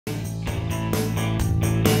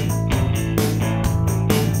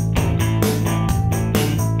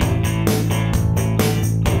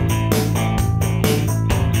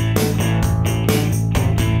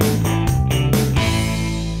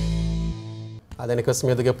adeni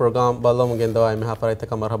kusmiyuge program ballam gendo ay meha parayta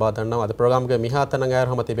ka marhaba danna ad program ge miha tanang ayar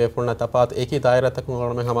hama tibe punna tapat eki dairata kun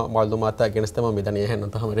olme hama malumata genestama midani hen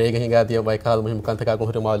to hama rege hinga diya bay kal muhim kantaka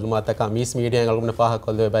kun huru malumata ka mis media ngalumne paha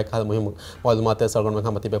kolle bay kal muhim malumata salgon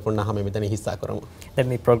hama tibe punna hama midani hissa karamu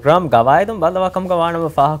den mi program gawaidum balwa kam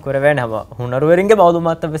gawana paha kurwen hama hunaruweringe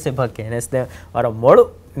malumata be sebak genesde war modu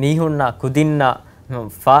nihunna kudinna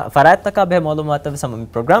farattaka be malumata sam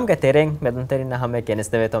program ke tereng medan terina hame kenes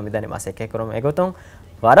deve to midani mase ke krom egoton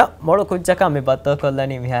wara modu kujjaka me batta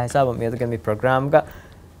kollani miha hisab meduge mi program ga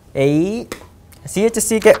ei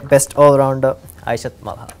CHSE ke best all rounder Aishath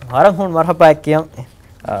Malha haran hun marhaba kiyan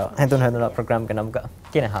hendun program ke nam ga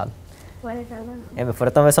kine hal එමෙ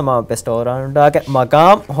ෆරතම සම best all rounder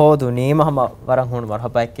මගම් හොදු නීමහම වරන් හුන්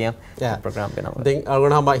මරහපයි කියන programme එක නම දෙන්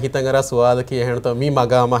අරගොන හම හිතංගර සුවාද කිය හෙනත මී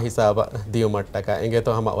මගම හිසාබ දියු මට්ටක එංගේ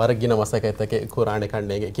තෝ හම වරගින මසකෙතක කුරාණේ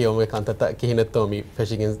කණ්ඩේගේ කියොම කන්තත කිහිනතෝ මී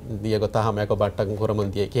ෆෙෂිගෙන් දිය ගොත හම එක බට්ටක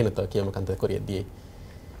කුරමන් දිය කිහිනතෝ කියොම කන්තත කුරිය දිය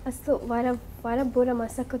අස්තු වර බුර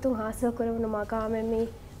මසකතු හාසල කරවන මගම මී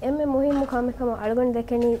එම්මෙ මුහිම්මු කමකම අලගොන්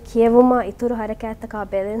දෙකෙනි කියවුම ඉතුරු හරකෑත්තක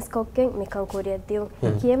බැලන්ස් කොක්කෙන් මිකන් කුරියක්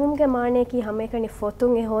දියුම් කියවුම්ගේ මානේ කි හැම එකනි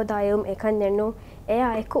ෆොතුන් එ හොදායුම් එකන් දෙන්නු එයා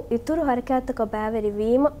එක ඉතුරු හරකෑත්තක බෑවරි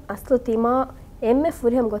වීම අස්තු තිමා එම්මෙ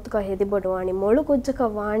ෆුරියම් ගොතුක හෙදි බොඩවානි මොළු කුජ්ජක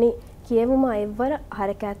වානි කියවුම එවර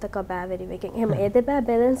හරකෑත්තක බෑවරි වෙකෙන් එහෙම එද බෑ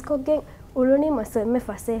බැලන්ස් කොක්කෙන් උළුනි මස එම්මෙ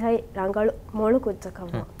ෆසේහයි රංගලු මොළු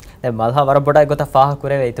කුජ්ජකම දැන් මල්හා වර බොඩයි ගොත ෆාහ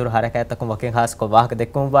කුරේ ඉතුරු හරකෑත්තක මොකෙන් හාස් කො වාහක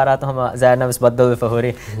දෙක්කම බාරාත හම ජයනවස් බද්දල්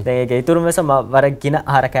ෆහොරි දැන් ඒක ඉතුරු මෙස වර ගින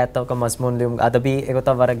හරකෑත්තක මස්මුන් ලියුම් අදබි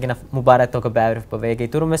ඒගොත වර ගින මුබාරත්තක බෑවරි පවේ ඒක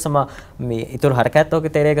ඉතුරු මෙසම මේ ඉතුරු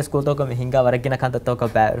හරකෑත්තක තේරේක ස්කූල් තෝක මෙහිංගා වර ගින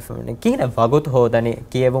කන්තත්තක බෑවරි ෆුනේ කින වගුත් හොදනි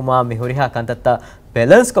කියවුමා මිහුරිහා කන්තත්ත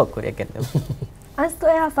බැලන්ස් කොක් කුරිය කෙන්නේ අස්තු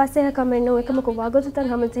එයා ෆසේහ කමෙන්නු එකමක වගුතතන්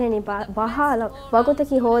හැමතෙනි බහාල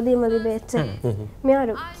වගුතකි හොදීම ලිබෙච්ච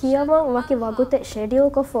මෙයාරු කියවම් වකි වගුත ෂෙඩියුල්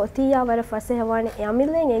කො ෆෝතියා වර ෆසේහ වනේ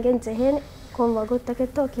යමිල්ලෙන් එගෙන් ජෙහෙන කොම්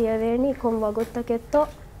වගුත්තකෙත්තෝ කියවේනි කොම් වගුත්තකෙත්තෝ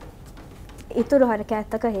ඉතුරු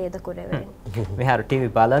හරකෑත්තක හේද කුරෙවෙනි මෙහාරු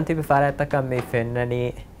ටීවී බලන් තිබි ෆාරත්තක මේ ෆෙන්නනි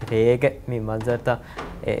රේග මේ මල්ජර්ත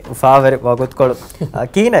උෆාවර වගුත් කොළ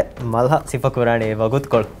කීන මල්හ සිෆ කුරානේ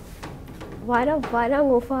වගුත් කොළ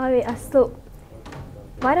වරම් උෆාවේ අස්තු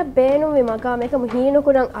වර බේනු වි මගා මේක මුහීනු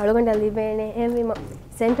කුරන් අලුගඬ ලිබේනේ එම්විම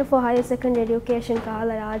Center for Higher Secondary Education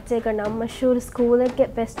කාලා රාජ්‍යයක නම් මෂූර් ස්කූල් එකේ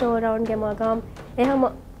බෙස්ට් ඕල් රවුන්ඩ් ගේ මගාම් එහෙම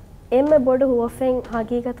එම්මෙ බොඩ හුවෆෙන්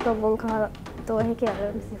හගීගත් කවුන් කාලා තෝ එකේ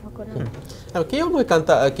අරන් සිෆ කරා अब කියවුම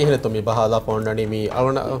කන්ත කිහෙන තොමි බහලා පොන්නනි මී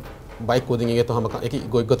අලුන බයික් කුදින්ගේ තොහම එක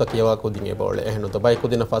ගොයිගොත කියවා කුදින්ගේ බෝලේ එහෙනම් තෝ බයික්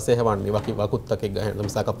කුදින ෆසේ හවන් මි වකි වකුත්තක ගහන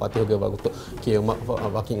මිසක පතියෝගේ වකුත් කියවම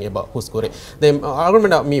වකින් එබ හුස්කොරේ දෙම්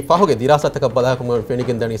ආගමන මි පහෝගේ දිරාසතක බදාකම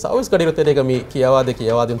ෆෙනිගෙන් දනි සවස් කඩිරු තෙරේක මි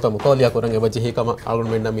කියවාදින් තම කොලියා කරන් එබ ජෙහිකම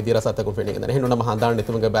ආගමන මි දිරාසතක ෆෙනිගෙන් දනි එහෙනම් නම හඳාන්නේ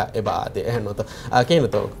තුමගේ බෑ එබ ආදේ එහෙනම් තෝ කිහෙන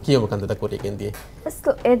තෝ කියවම කන්ත කොරියකින් දී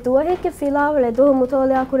අස්තු ඒ දුවහෙක ෆිලාවල දෝ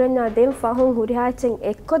මුතෝලයා කුරන්නා දෙම් ෆහුන් හුරිහාචෙන්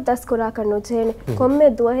එක්ක දස් කරා කන්නු ජේනේ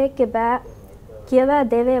කොම්මේ දුවහෙක බෑ කියවා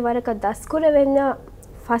දෙවේ වරක දස්කුර වෙන්න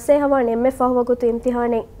ෆසේ හවන් එම්මෙ ෆහවගුතු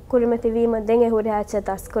ඉම්තිහානෙන් කුරිමති වීම දෙන් එහුරෑච්ච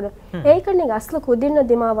දස්කුර ඒකනේ අස්ල කුදින්න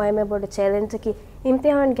දිමා වයමෙ බොඩ චැලෙන්ජ් කි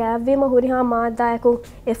ඉම්තිහාන් ගෑවීම හුරිහා මාදායකු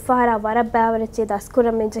එෆ්ආරා වර බෑවරච්ච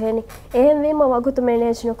දස්කුර මෙජහෙනි එහෙන් වීම වගුතු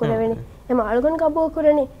මැනේජ් නොකරවෙනි එම අල්ගොන් කබෝ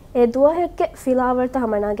කුරණි ඒ දුවහෙක්ක ෆිලාවර්ත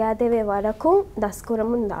හමනා ගෑදේවේ වරකුන්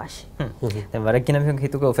දස්කුරමුන් දාශි දැන් වරක් කිනම්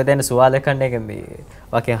හිතුක ඔෆෙදෙන සුවාල කන්නේ මේ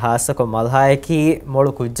වකේ හාස්සක මල්හායකි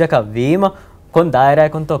මොළු කුජ්ජක වීම kon daira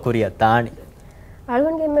kon to kuriya tani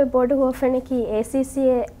algon game me board hofene ki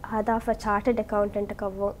ACCA hada for chartered accountant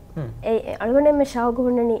kavvo e algon me shaw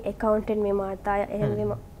gunni accountant me mata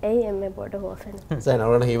ehme e me board hofene sen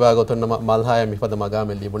algon hiwa gotonna malhaya mi pada maga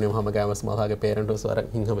me libuni hama gamas malha ge parent us wara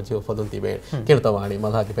hinhama jiw fadun tibe ken tawani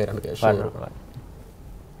malha ge parent ge show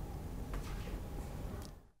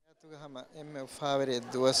tuga hama emme ufavere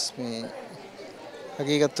duas me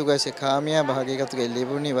ಹಗೀಗತ್ತುಗ ಸೆ ಕಾಮಿಯಾಬ ಹಗೀಗತ್ತುಗ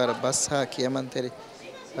ಲಿಬುನಿ ವರ bus ಹಾ ಕಿಯಮಂತೆರಿ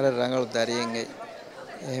ವರ ರಂಗಳು ದರಿಯಂಗೆ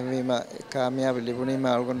ಎಮಿಮ ಕಾಮಿಯಾಬ ಲಿಬುನಿ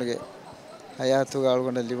ಮಾ ಅಳ್ಗೊಂಡಗೆ ಹಯಾತುಗ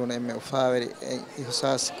ಅಳ್ಗೊಂಡ ಲಿಬುನಿ ಎಮ್ಮೆ ಉಫಾವೆರಿ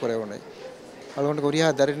ಇಹುಸಾಸ್ ಕೊರೆವುನೆ ಅಳ್ಗೊಂಡ ಗುರಿಯಾ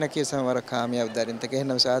ದರಿನ ಕೀಸಮ ವರ ಕಾಮಿಯಾಬ ದರಿಂತಗೆ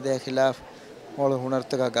ಹೆನ್ನ ಸಾದೆ ಖಿಲಾಫ್ ಮೊಳ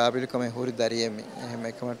ಹುನರ್ತಗ ಗಾಬಿಲ್ ಕಮೆ ಹುರಿ ದರಿಯಮಿ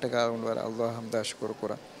ಎಮ್ಮೆ ಕಮಟ್ಟಗ ಅಳ್ಗೊಂಡ ವರ ಅಲ್ಲಾಹ್ ಹಮ್ದಾ ಶುಕ್ರ್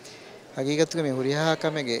ಕುರ ಹಗೀಗತ್ತುಗ ಮೆ ಹುರಿಯಾ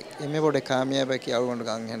ಕಮೆಗೆ ಎಮ್ಮೆ ಬೊಡೆ ಕಾಮಿಯಾಬ ಕಿ ಅಳ್ಗೊಂಡ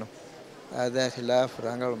ಗಂಗೆನು ಆದೆ ಖಿಲಾಫ್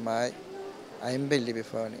ರಂಗಳು ಮಾಯ್ ಐಂಬೆಲ್ಲಿ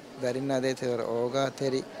ಬಿಫಾನಿ ದರಿನ್ನ ಅದೇ ತೇವರ ಓಗಾ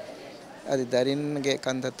ತೆರಿ ಅದು ದರಿನ್ಗೆ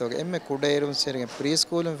ಕಂದತ್ತೋಗೆ ಎಮ್ಮೆ ಕುಡೇರುಂ ಸೇರಿಗೆ ಪ್ರೀ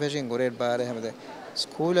ಸ್ಕೂಲ್ ಫೆಶಿಂಗ್ ಗುರೇಟ್ ಬಾರೆ ಹಮದೆ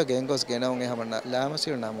ಸ್ಕೂಲಗೆ ಹೆಂಗೋಸ್ ಗೆನವಂಗೆ ಹಮಣ್ಣ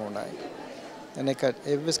ಲಾಮಸಿರು ನಮೂನಾಯಿ ಅನೇಕ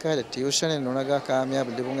ಎವ್ವಿಸ್ ಕಾಲೆ ಟ್ಯೂಷನ್ ನುಣಗ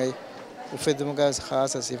ಕಾಮಯಾಬ್ ಲಿಬುಂಗೈ ಉಫೆದುಮುಗ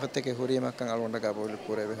ಖಾಸ ಸಿಫತ್ತೆಗೆ ಹುರಿ ಮಕ್ಕಂಗ ಅಳ್ಗೊಂಡಗ ಬೋಲಿ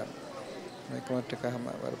ಪೂರೆ ಬೆಹ ಮೇಕಮಟ್ಟಕ ಹಮ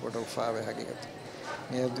ವರಪೋಟ ಉಫಾವೆ ಹಗೀಗತ್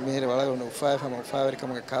මේ මෙහෙර වලගොන උෆාවර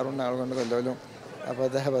කම කරුණා අලගොන ලොලු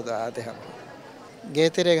අපදහබද ආතේ හම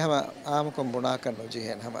ගේතරේ ගම ආමකම් බුණා කරන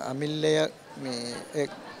ජීහෙන් හම අමිල්ලය මේ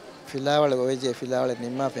එක් ෆිලාවල ඔයජේ ෆිලාවල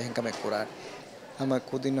නිම්මා පෙහෙන්කම කුරාන් හම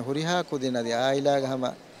කුදින්න හුරිහා කුදින්නදී ආයිලා ගම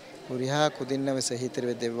හුරිහා කුදින්න වෙස හිතර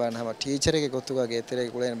වෙ දෙවවාන හම ටීචර් එකේ ගොතුගා ගේතරේ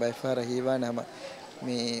කුලේන බයිෆාර හීවාන හම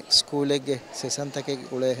මේ ස්කූල් එකේ සෙසන් තකේ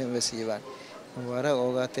කුලේ හැම වෙසීවාන් වර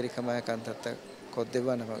ඕගාතරි කමය කන්තත්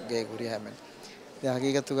කොද්දෙවන ගේ හුරිහා මෙන් දැන්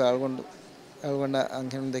හකීකතුගා අල්ගොන්න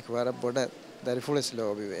අංගෙන් දෙක වර බොඩ දරිෆුලස්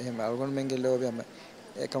ලෝබි එහෙම අල්ගොන්න මෙන්ගේ ලෝබි හැම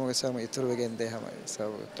එකම ගසම ඉතුරු වෙගෙන් දෙහම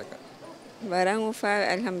සවටක වරන් උෆා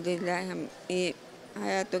අල්හම්දුලිල්ලාහ් හම් ඒ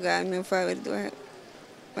hayatuga me ufa verdu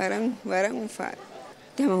waran ufa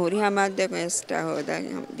tema hori hamadde ko extra hoda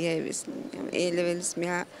dia vis e levels me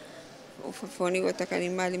ufa foni gota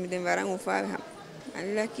kanin mali mi den waran ufa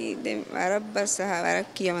alla ki den warabba saha warak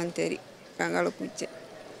kiyamanteri rangalu kucce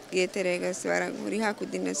geterega waran hori ha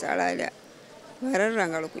kudinna salala waran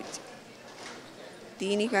rangalu kucce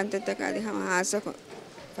tini kantata kali hama hasako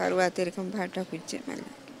parwateri kam bhata kucce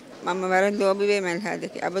malla මම වරන් ලෝබිවේ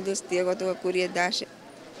මල්හාදක අබදුස් තිය ගොතක කුරිය දාශ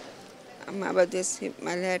අම්ම අබදුස්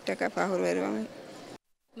මල්හාටක පහුර වරවම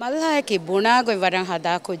මල්හායකි බුණා ගොයි වරන්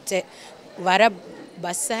හදා කුච්චේ වර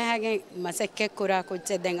බස්සහාගේ මසෙක්කේ කුරා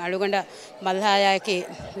කුච්චේ දැන් අලුගඬ මල්හායකි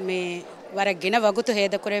මේ වර ගින වගුතු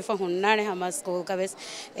හේද කුරේ ෆ හුන්නානේ හම school කවෙස්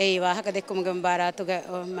ඒ වාහක දෙක්කම ගම් බාරාතුග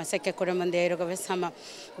මසෙක්කේ කුරමන් දේරක වෙස් හම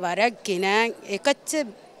වර ගින එකච්ච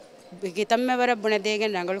ගිතම්ම වර බුණ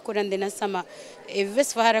දෙගෙන රංගල කුරන් දින සම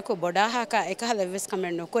එවස් වහරකු බොඩාහක එකහල එවස්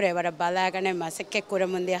කමෙන් නුකුරේ වර බලාගෙන මසෙක්කේ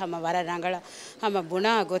කුරමුන්දිය හම වර රංගල හම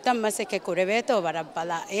බුණා ගොතම් මසෙක්කේ කුරවේතෝ වර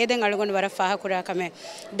බලා ඒ දෙන් අලුගොන් වර ෆහ කුරා කමේ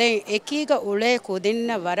දෙන් එකීග උලේ කුදින්න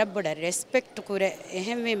වර බොඩ රෙස්පෙක්ට් කුරේ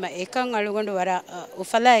එහෙම වීම එකන් අලුගොන් වර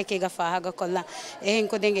උෆලා එකීග ෆහග කොල්ලා එහෙන්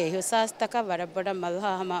කුදින්ගේ හුසාස්තක වර බොඩ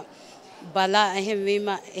මල්හා හම බලා එහෙම වීම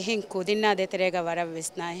එහෙන් කුදින්නා දෙතරේග වර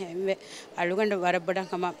විස්නා එහෙම අලුගොන් වර බොඩ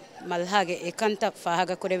හම මල්හාගේ එකන්ත ෆහග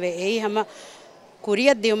කුරවේ එයි හම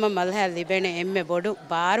කුරිය දියුම මල්හා ලිබෙන එම්මේ බොඩු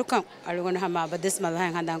බාරුකම් අලුගොන හම අබදස්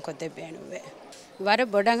මල්හා හඳන් කොතේ බේනුවේ වර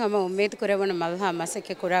බොඩන් හම උම්මේද කුරවන මල්හා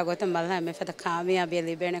මසකේ කුරා ගොත මල්හා මෙෆත කාමියාබිය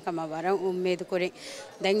ලිබෙන කම වර උම්මේද කුරි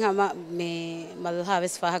දැන් හම මේ මල්හා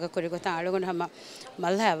වෙස් ෆහග කුරි ගොත අලුගොන හම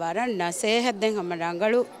මල්හා වර නසේහ දැන් හම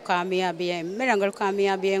රංගලු කාමියාබිය එම්මේ රංගලු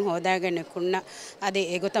කාමියාබියෙන් හොදාගෙන කුන්න අදේ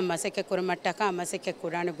ඒ ගොත මසකේ කුරමට්ටක මසකේ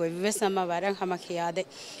කුරාන ගොවිවසම වර හම කියාදේ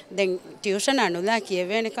දැන් ටියුෂන් අනුලා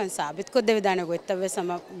කියවෙන කන් සාබිත් කො දෙවිදාන ගොත්තව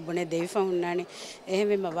සම බුනේ දෙවිෆ හුන්නානේ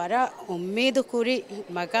එහෙමම වර උම්මේද කුරි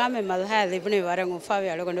මගාමේ මල්හා ලිබුනේ වර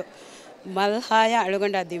උෆාවේ අලුගොඬ මල්හාය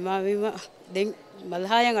අලුගොඬ දිමාවීම දෙන්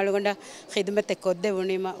මල්හායන් අලුගොඬ ඛිදමත් කොද්දේ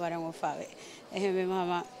වුණීම වරන් උෆාවේ එහෙම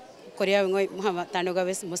මම කොරියාවෙන් ඔය මම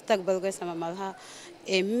තනුගවෙස් මුස්තක්බල් ගොස් සම මල්හා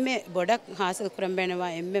එම්මේ බොඩක් හාසල් කරම්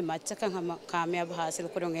බෙනවා එම්මේ මච්චකන් හම කාමයාබ හාසල්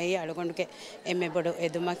කරුන් එයි අලුගොඬගේ එම්මේ බොඩ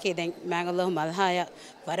එදුමකී දැන් මංගලෝ මල්හාය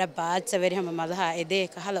වර බාච්ච වෙරි හම මල්හා එදේ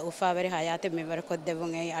කහල උෆාවෙරි හයාතේ මෙවර කොද්දේ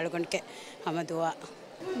වුන් එයි අලුගොඬගේ හම දුවා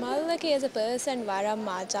Malaki as a person, Varam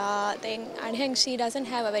Maja, then I think she doesn't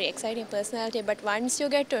have a very exciting personality, but once you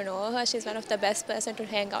get to know her, she's one of the best person to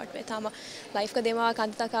hang out with. Hama life ka dema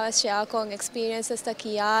kanta kawas share kong experiences ta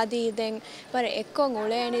kiyadi then par ekkong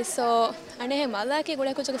uleni so ane he Malaki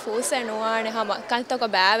gule kuch force no ane hama kanta ko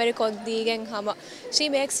ba very koddigen hama she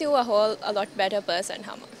makes you a lot better person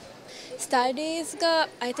hama. Studies ka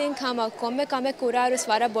I think hama komme kuraru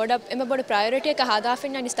swara board up emme board priority ka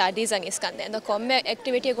hadafin ani studies ang iskande and komme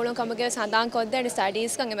activity golon kamage sandan kodde ani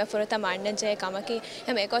studies kan emme furata manne je kamaki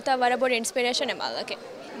emme ekota wara board inspiration emalake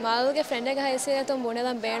malge friend එක හැසිරෙ තුම්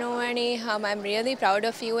බොනලම් බේනෝවනි hama I'm really proud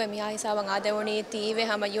of you emi ha hisaban adewoni tive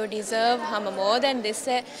hama you deserve hama more than this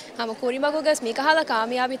hama kurimaku gas mikahala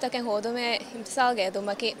kamiyabi taken hodume imsal ge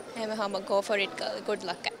dumaki emme hama go for it girl good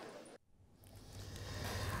luck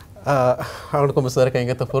අලුත් කොමසාර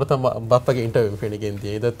කෙනෙක්ට පුරතම බප්පගේ interview ෆෙනිගෙන්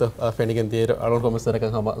දී ඉදත් ෆෙනිගෙන් දී අලුත් කොමසාර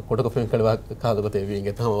කෙනෙක් හම කොටක ෆෙන් කළවා කාලගත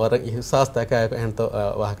වීගෙ තම වර ඉහසාස්තක එහෙන්ත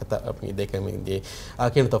වාහකත අපි දෙකම ඉදී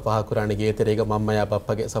ආකින තෝ පහ කුරාණි ගේතරේක මම්මයා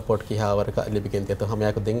බප්පගේ සපෝට් කිහා වරක ලිබිගෙන් දී තම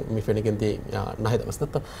යක දෙන් මි ෆෙනිගෙන් දී නැහිද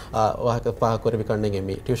මස්තත් වාහක පහ කුරවි කන්නේ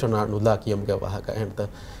මි ටියුෂන් නුලා කියම්ගේ වාහක එහෙන්ත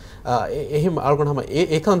එහෙම අලුත් හම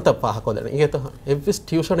ඒකාන්ත පහ කොලන ඉගෙත එවිස්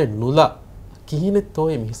ටියුෂන් නුලා කිහිනෙත්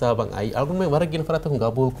තෝය මිහිසාබන් අයි අලුත් මේ වරගින ෆරතන්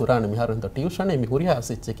ගබූල් කුරාන මිහරන්ත ටියුෂන් එමි හුරියා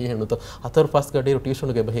සිච්ච කිහෙනුත හතර පස් ගඩේරු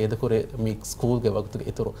ටියුෂන් ගේ බහෙද කුරේ මි ස්කූල් ගේ වක්තු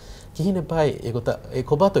ඉතුරු කිහිනෙ බයි ඒගොත ඒ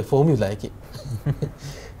කොබතෝ ෆෝමියුලා එකි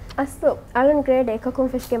අස්තු අලුන් ග්‍රේඩ්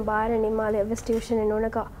එකකම් ෆිෂ්කෙන් බාර නිමාලේ වෙස් ටියුෂන්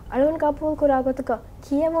එනෝනක අලුන් ගබූල් කුරා ගොතක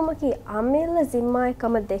කියවමකි අමෙල්ල සිම්මායි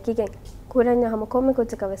කම දෙකිගෙන් කුරන්න හම කොම්මෙ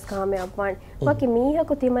කුච්චක වෙස් කාමේ අපවන් වකි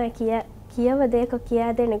මීහකු තිමයි කියව දෙක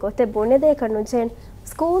කියා දෙන්නේ ගොතේ බොනේ දෙක නුජෙන්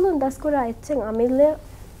ස්කූලුන් දස්කුරා එච්චෙන් අමිල්ලය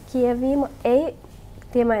කියවීම ඒ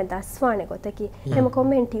තියමයි දස්වානේ ගොතකි එම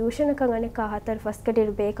කොම්මෙන් ටියුෂන් එකක් අනෙක හතර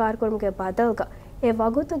ෆස්කටිර් බේකාර්කුරුම්ගේ බදල්ග ඒ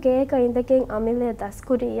වගුතු ගේක ඉඳගෙන් අමිල්ලය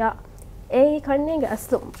දස්කුරියා ඒ කන්නේගේ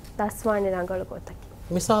අස්ලුම් දස්වානේ රංගල ගොතකි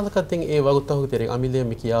මිසාලකත්ෙන් ඒ වගුත්තහු තෙරේ අමිලේ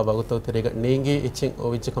මිකියා වගුත්තහු තෙරේග නේගේ එච්චෙන්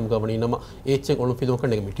ඔවිච්චකම් ගවණී නම එච්චෙන් ඔළුම් ෆිලම්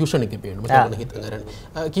කන්නේගේ මි ටියුෂන් එකේ බේන මසන හිතන අරන්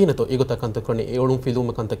කීනතෝ ඒගොතකන්ත කරන්නේ ඒ ඔළුම්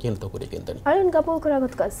ෆිලම් කන්ත කීනතෝ කුරේගෙන් තනි අලුන් ගපෝ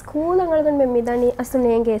කරගොත් ස්කූලන් අලගන් මෙ මිදනි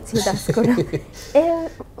අසුනේගේ එච්චි දස්කුර ඒ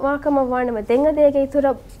වාකම වානම දෙංග දේගේ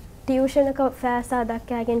ඉතුර ටියුෂන් එක ෆෑසා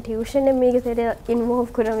දක්කෑගෙන් ටියුෂන් එක මේක තෙර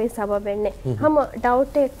ඉන්වෝව් කරමි සබබෙන්නේ හැම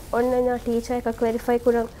ඩවුට් එක ඔන්නන ටීචර් එක ක්ලැරිෆයි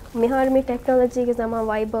කරන් මිහාර්මි ටෙක්නොලොජි එක සම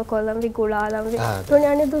වයිබර් කොලම් වි ගුලාලම් වි තුන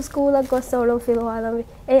යන්නේ දු ස්කූල් එක ගොස්ස ඔලොම් ෆිලවාලම් වි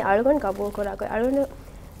ඒ අලගන් කබෝ කරාක අලුන්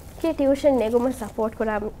කී ටියුෂන් නෙගුම සපෝට්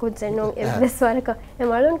කරා කුජෙන්නෝ එවස් වරක එ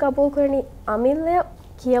මලුන් කබෝ කරනි අමිල්ල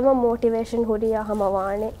කියම මොටිවේෂන් හොරියා හැම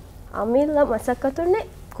වානේ අමිල්ල මසක්කතුනේ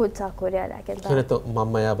कुछ कोरिया लाके किन तो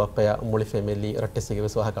मम्मा या बाप्पा या मुली फैमिली रट्टे से के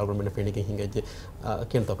वसवा का गवर्नमेंट फेनी के हिंगे जे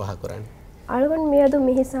किन तो पहा करान अलगन मियादु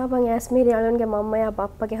मिहिसाबं एस्मिरी अलगन के मम्मा या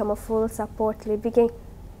बाप्पा के हम फुल सपोर्ट लिबिके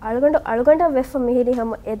अलगन वेफ मिहिरी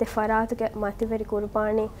हम एदे फरात के मातिवेरी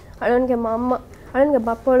कुर्बानी अलगन के मम्मा अलगन के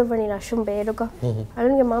बाप्पोळु वनी रशुम बेरुका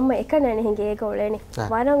अलगन के मम्मा एकनने हिंगे एगोलेनी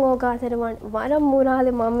वरं ओगा तेरवन वरं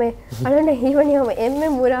मुराले मम्मे अलगन हिवनी हम एम्मे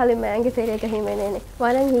मुराले मैंगे तेरेगा हिमेनेने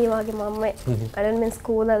वरं हिवागे मम्मे अलगन में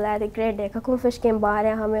स्कूल लादे ग्रेड एक कुफिश के बारे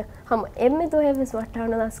हम एम्मे तो हेवस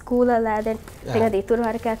वटाना स्कूल लादे तेगा दितुर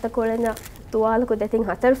हर कहता कोलेना तुआल को देथिंग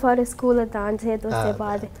हतर फार स्कूल दांजे दोस्ते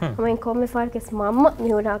बाद हमें कोमे फार के मम्मा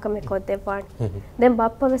निहुरा का में कोते पान देन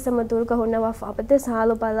बाप्पा वे सम दुर्गा होनवा अपते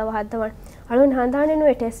सालो बालवा हदवन अलुन हंदाने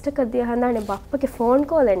नु टेस्ट कर दिया हंदाने बाप्पा के फोन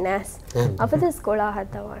कॉल नेस अपते स्कूल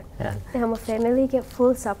हदवन ते हम फैमिली के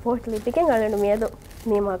फुल सपोर्ट लिपिकें अलुन मियदो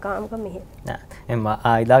मीमा काम का मिहे එම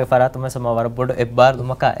ඉලාගේ ෆරාතුම සම වර බොඩ එබ්බාර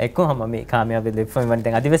දුමක එක්කෝ හම මේ කාමියාබි ලිෆ්ෆම් වන්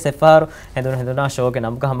දෙන් අදිවෙ සෙෆාරු හෙඳුනා ෂෝගේ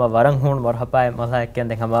නම්ක හම වරන් හුන් වර හපාය මලා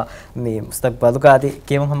එක්කෙන් දෙන් හම මේ මුස්තක්බලුකාදී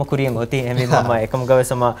කියමු හම කුරියෙන් ගොති එමි මම එකම ගව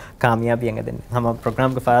සම කාමියාබියෙන් දෙන් හම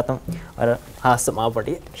ප්‍රෝග්‍රෑම් ගේ ෆරාතුම් අර ආසම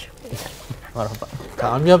ආපටි වරහපා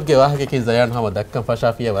කාමියාබ් ගේ වාහකේ කි ජයන් හම දක්කම්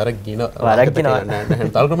ෆෂාෆිය වරක් ගින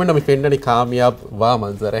තල්ගමෙන්න මේ ෆෙන්නනි කාමියාබ් වා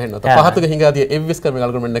මන්සර හෙන්න ත පහතුක හිඟාදී එව්විස් කර මේ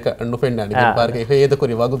අල්ගමෙන්න එක අන්නු ෆෙන්නනි මේ පාරකේ හේද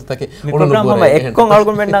කොරි වගුත්තකේ උණු ම එක්කොන්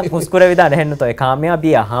අල්ගුමෙන්න්න මුස්කුර විධාන හෙන්නතො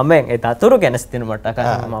කාමයාබිය හමෙන් එ අතුරු ගැනස්තින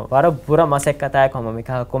මට්ටකම වර පුර මසෙක්කතය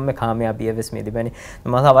කොමමික කොම කාමයාබිය වෙස් මේ දිබැනි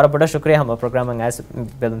මස වර පොට ශුක්‍රය හම ප්‍රග්‍රම ඇස්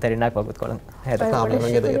බෙදුම් තෙරනක් වගුත් කොළ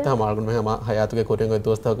හ මාර්ගුම හයාතුක කොරෙන්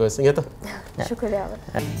දෝස්ථාවක සිගත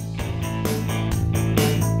ශුකරයාව